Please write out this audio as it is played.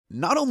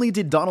Not only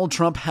did Donald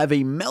Trump have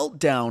a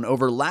meltdown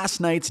over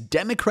last night's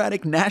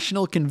Democratic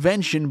National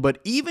Convention, but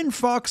even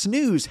Fox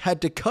News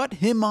had to cut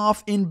him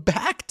off in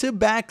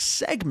back-to-back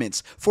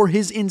segments for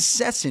his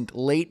incessant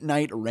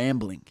late-night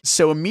rambling.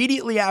 So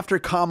immediately after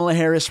Kamala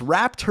Harris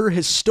wrapped her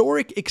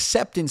historic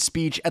acceptance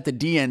speech at the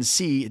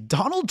DNC,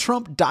 Donald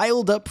Trump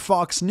dialed up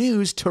Fox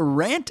News to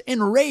rant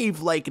and rave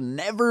like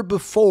never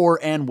before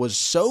and was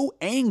so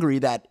angry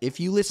that, if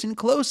you listen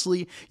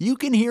closely, you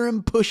can hear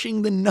him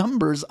pushing the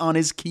numbers on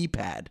his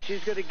keypad.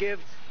 She's going to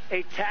give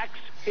a tax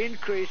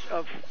increase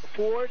of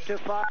 4 to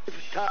 5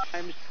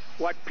 times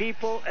what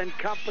people and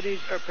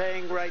companies are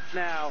paying right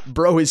now.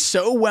 Bro is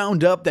so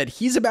wound up that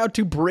he's about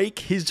to break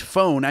his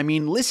phone. I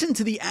mean, listen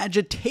to the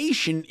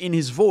agitation in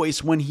his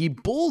voice when he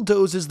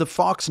bulldozes the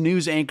Fox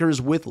News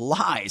anchors with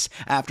lies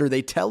after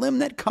they tell him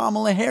that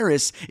Kamala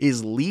Harris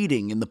is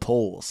leading in the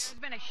polls.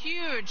 There's been a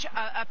huge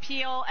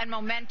appeal and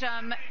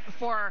momentum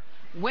for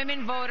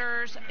women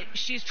voters.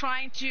 She's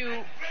trying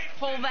to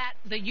pull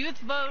the youth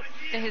vote,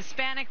 the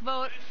Hispanic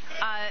vote,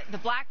 the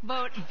black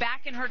vote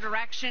back in her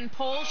direction.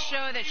 Polls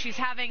show that she's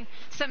having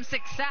some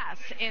success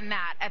in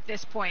that at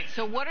this point.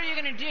 So what are you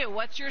going to do?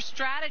 What's your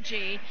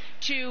strategy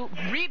to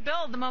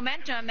rebuild the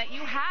momentum that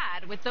you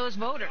had with those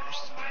voters?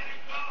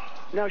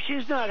 No,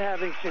 she's not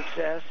having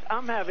success.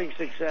 I'm having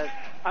success.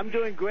 I'm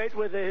doing great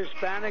with the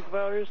Hispanic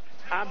voters.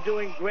 I'm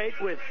doing great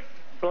with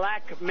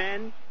black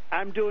men.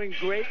 I'm doing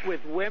great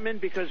with women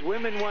because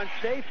women want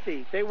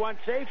safety. They want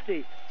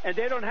safety. And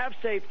they don't have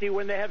safety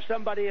when they have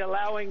somebody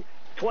allowing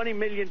 20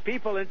 million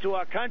people into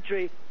our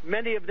country,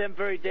 many of them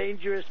very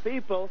dangerous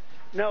people.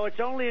 No, it's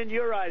only in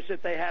your eyes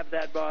that they have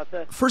that,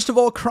 Martha. First of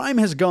all, crime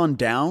has gone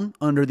down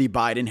under the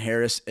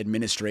Biden-Harris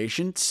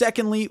administration.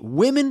 Secondly,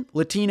 women,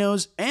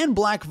 Latinos, and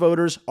black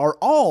voters are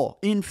all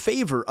in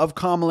favor of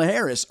Kamala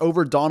Harris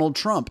over Donald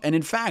Trump. And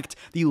in fact,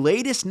 the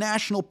latest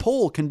national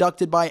poll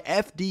conducted by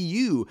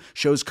FDU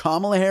shows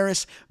Kamala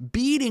Harris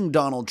beating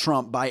Donald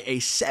Trump by a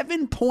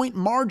 7-point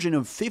margin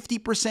of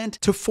 50%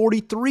 to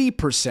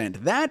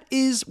 43%. That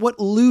is what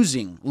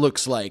losing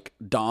looks like,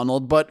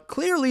 Donald. But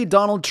clearly,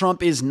 Donald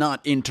Trump is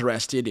not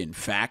interested in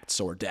facts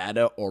or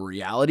data or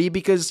reality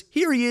because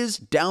here he is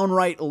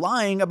downright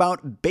lying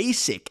about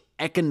basic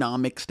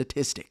economic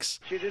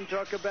statistics. She didn't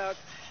talk about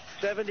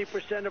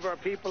 70% of our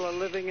people are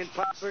living in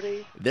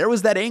poverty. There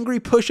was that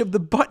angry push of the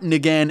button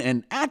again,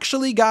 and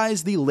actually,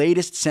 guys, the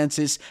latest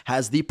census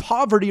has the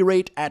poverty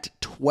rate at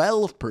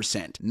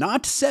 12%,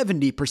 not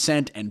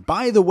 70%. And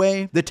by the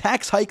way, the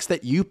tax hikes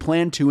that you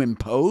plan to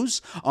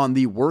impose on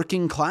the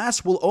working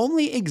class will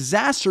only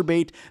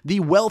exacerbate the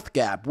wealth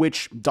gap,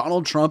 which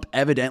Donald Trump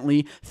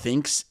evidently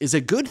thinks is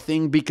a good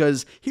thing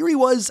because here he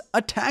was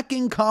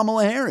attacking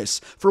Kamala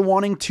Harris for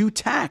wanting to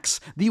tax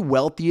the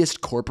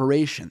wealthiest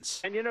corporations.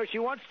 And you know, she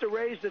wants to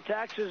raise the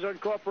taxes on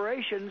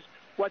corporations.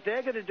 What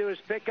they're going to do is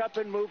pick up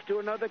and move to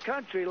another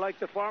country, like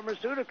the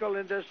pharmaceutical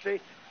industry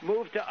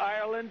moved to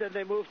Ireland and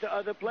they moved to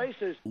other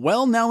places.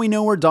 Well, now we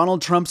know where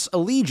Donald Trump's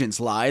allegiance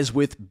lies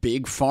with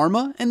Big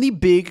Pharma and the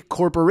big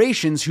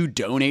corporations who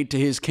donate to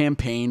his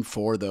campaign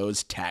for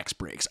those tax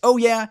breaks. Oh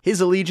yeah, his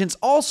allegiance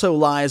also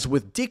lies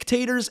with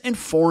dictators and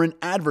foreign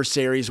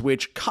adversaries,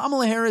 which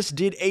Kamala Harris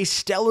did a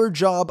stellar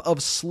job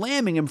of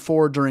slamming him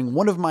for during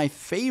one of my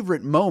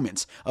favorite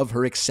moments of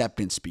her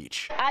acceptance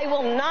speech. I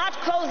will not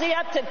cozy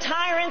up to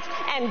tyrants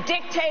and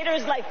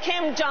dictators like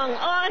Kim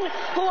Jong-un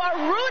who are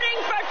rooting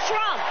for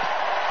Trump.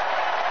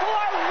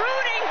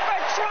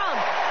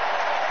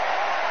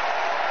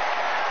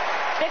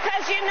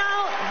 Because, you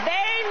know,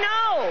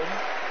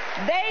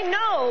 they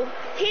know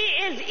he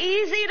is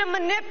easy to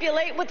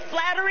manipulate with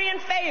flattery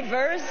and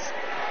favors.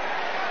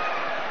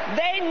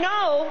 They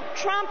know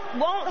Trump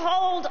won't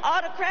hold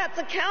autocrats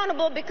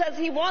accountable because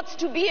he wants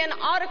to be an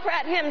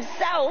autocrat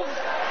himself.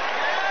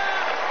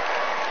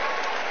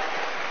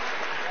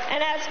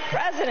 And as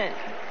president,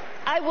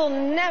 I will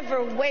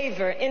never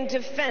waver in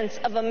defense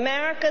of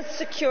America's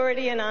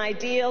security and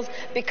ideals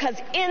because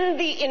in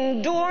the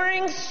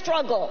enduring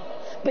struggle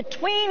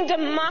between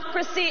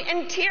democracy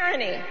and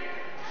tyranny,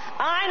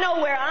 I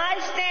know where I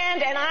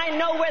stand and I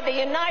know where the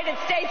United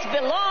States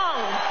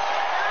belongs.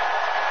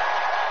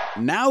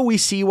 Now we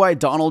see why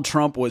Donald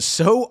Trump was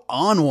so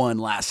on one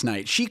last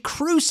night. She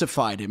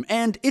crucified him,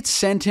 and it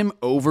sent him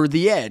over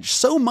the edge.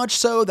 So much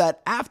so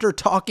that after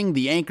talking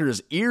the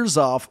anchor's ears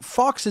off,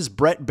 Fox's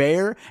Brett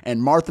Baier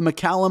and Martha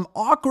McCallum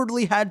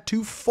awkwardly had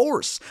to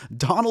force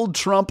Donald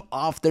Trump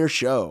off their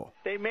show.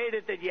 They made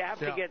it that you have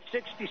to get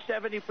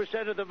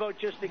 60-70% of the vote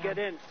just to get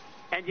in.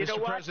 And you know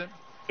what? President.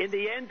 In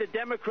the end, the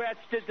Democrats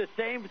did the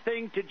same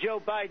thing to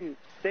Joe Biden.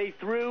 They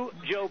threw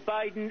Joe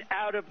Biden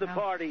out of the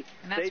party.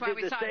 And that's they why did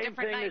we the saw a same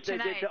different thing night as they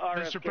did to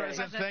RFK. Mr.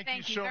 President,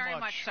 thank you so very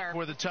much, sir.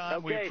 for the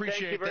time. We Okay,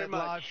 appreciate very that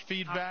much. live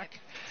feedback.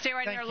 Stay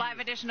right Thank there. you. Live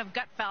edition of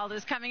Gutfeld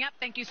is coming up.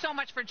 Thank you so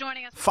much for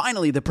joining us.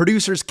 Finally, the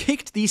producers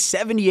kicked the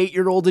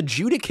 78-year-old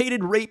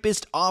adjudicated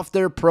rapist off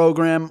their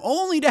program,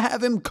 only to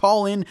have him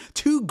call in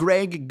to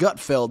Greg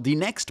Gutfeld, the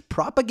next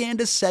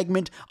propaganda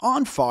segment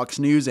on Fox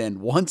News. And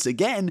once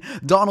again,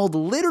 Donald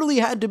literally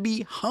had to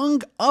be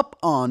hung up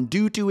on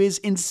due to his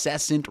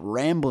incessant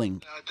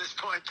rambling. At this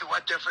point,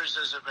 what difference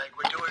does it make?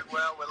 We're doing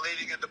well. We're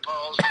leading in the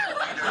polls.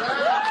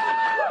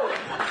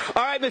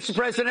 All right, Mr.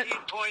 President. 8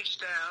 points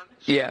down.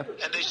 Yeah.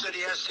 And they said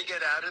he has to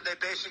get out, and they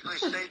basically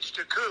staged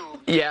a coup.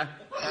 Yeah.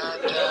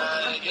 And,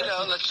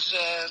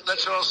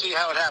 let's all see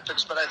how it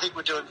happens, but I think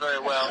we're doing very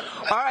well.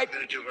 All right. We're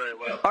going to do very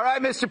well. All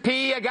right, Mr.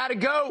 P, I gotta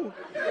go.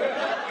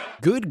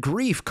 Good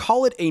grief,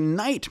 call it a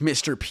night,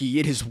 Mr. P.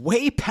 It is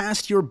way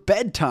past your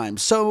bedtime.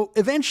 So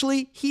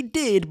eventually he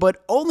did,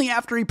 but only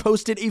after he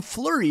posted a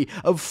flurry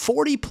of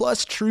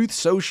 40-plus Truth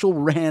Social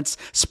rants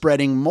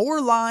spreading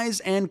more lies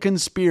and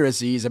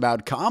conspiracies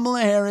about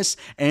Kamala Harris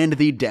and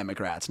the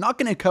Democrats. Not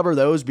going to cover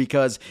those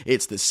because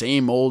it's the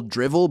same old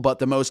drivel, but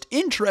the most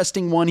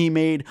interesting one he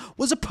made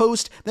was a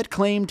post that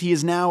claimed he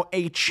is now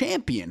a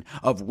champion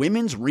of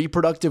women's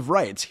reproductive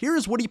rights.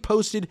 Here's what he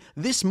posted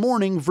this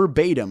morning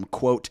verbatim,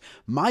 quote,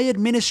 "My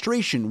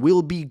administration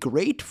will be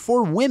great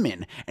for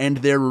women and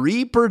their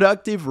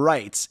reproductive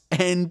rights,"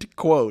 end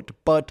quote.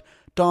 But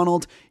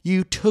Donald,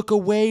 you took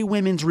away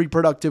women's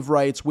reproductive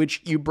rights, which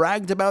you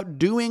bragged about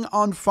doing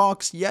on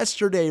Fox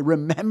yesterday.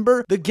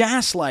 Remember? The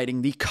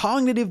gaslighting, the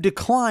cognitive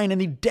decline, and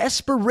the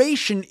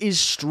desperation is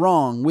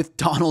strong with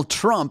Donald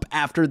Trump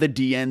after the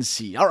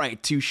DNC. All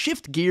right, to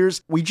shift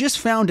gears, we just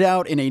found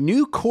out in a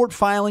new court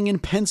filing in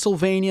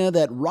Pennsylvania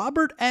that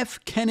Robert F.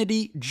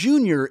 Kennedy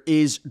Jr.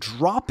 is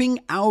dropping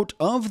out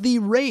of the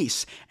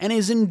race and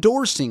is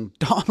endorsing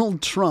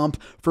Donald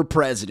Trump for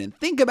president.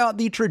 Think about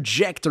the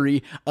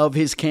trajectory of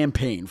his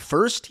campaign.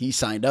 First, he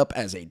signed up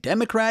as a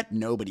Democrat,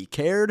 nobody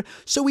cared,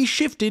 so he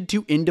shifted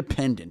to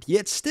independent.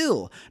 Yet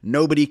still,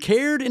 nobody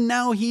cared, and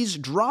now he's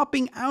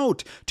dropping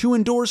out to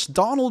endorse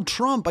Donald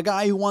Trump, a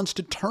guy who wants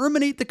to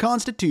terminate the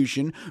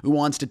Constitution, who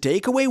wants to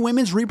take away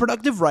women's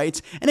reproductive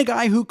rights, and a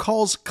guy who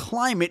calls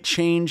climate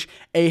change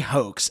a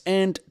hoax.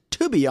 And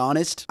to be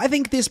honest, I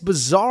think this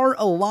bizarre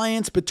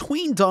alliance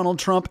between Donald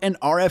Trump and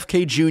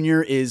RFK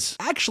Jr. is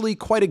actually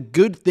quite a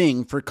good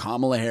thing for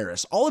Kamala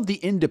Harris. All of the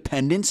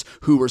independents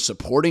who were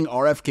supporting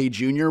RFK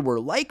Jr.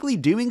 were likely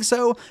doing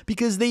so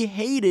because they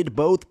hated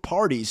both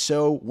parties.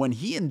 So when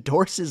he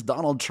endorses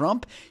Donald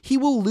Trump, he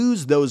will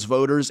lose those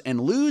voters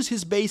and lose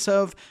his base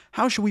of,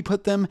 how should we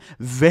put them,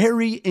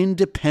 very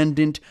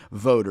independent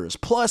voters.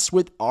 Plus,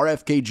 with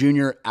RFK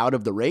Jr. out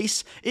of the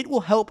race, it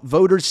will help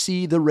voters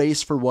see the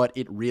race for what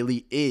it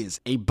really is.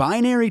 A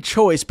binary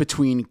choice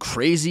between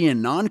crazy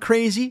and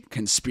non-crazy,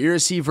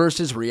 conspiracy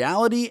versus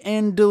reality,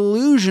 and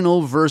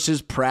delusional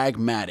versus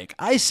pragmatic.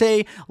 I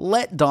say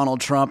let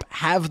Donald Trump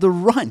have the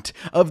runt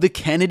of the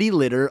Kennedy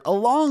litter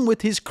along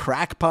with his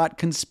crackpot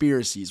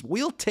conspiracies.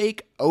 We'll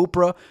take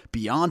Oprah,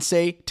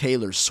 Beyonce,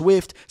 Taylor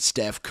Swift,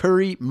 Steph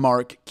Curry,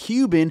 Mark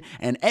Cuban,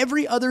 and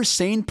every other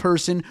sane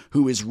person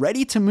who is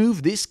ready to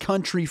move this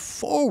country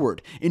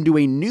forward into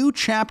a new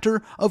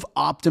chapter of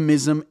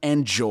optimism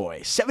and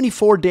joy.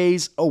 74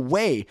 days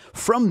away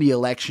from the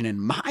election, and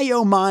my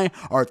oh my,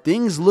 are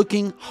things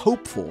looking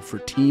hopeful for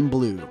Team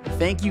Blue.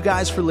 Thank you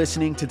guys for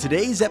listening to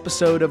today's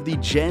episode of the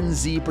Gen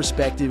Z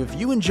Perspective. If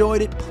you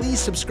enjoyed it, please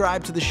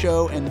subscribe to the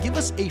show and give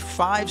us a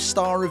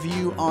 5-star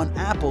review on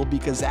Apple,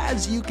 because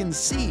as you can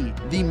see,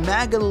 the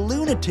MAGA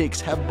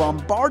lunatics have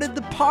bombarded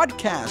the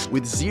podcast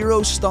with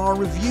 0-star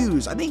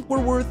reviews. I think we're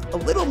worth a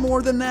little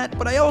more than that,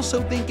 but I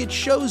also think it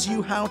shows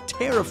you how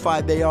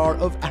terrified they are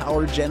of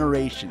our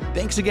generation.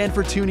 Thanks again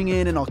for tuning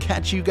in, and I'll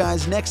catch you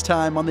guys next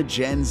time on the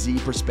Gen Z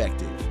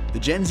Perspective. The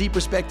Gen Z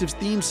Perspective's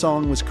theme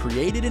song was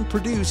created and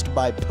produced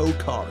by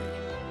Pokari.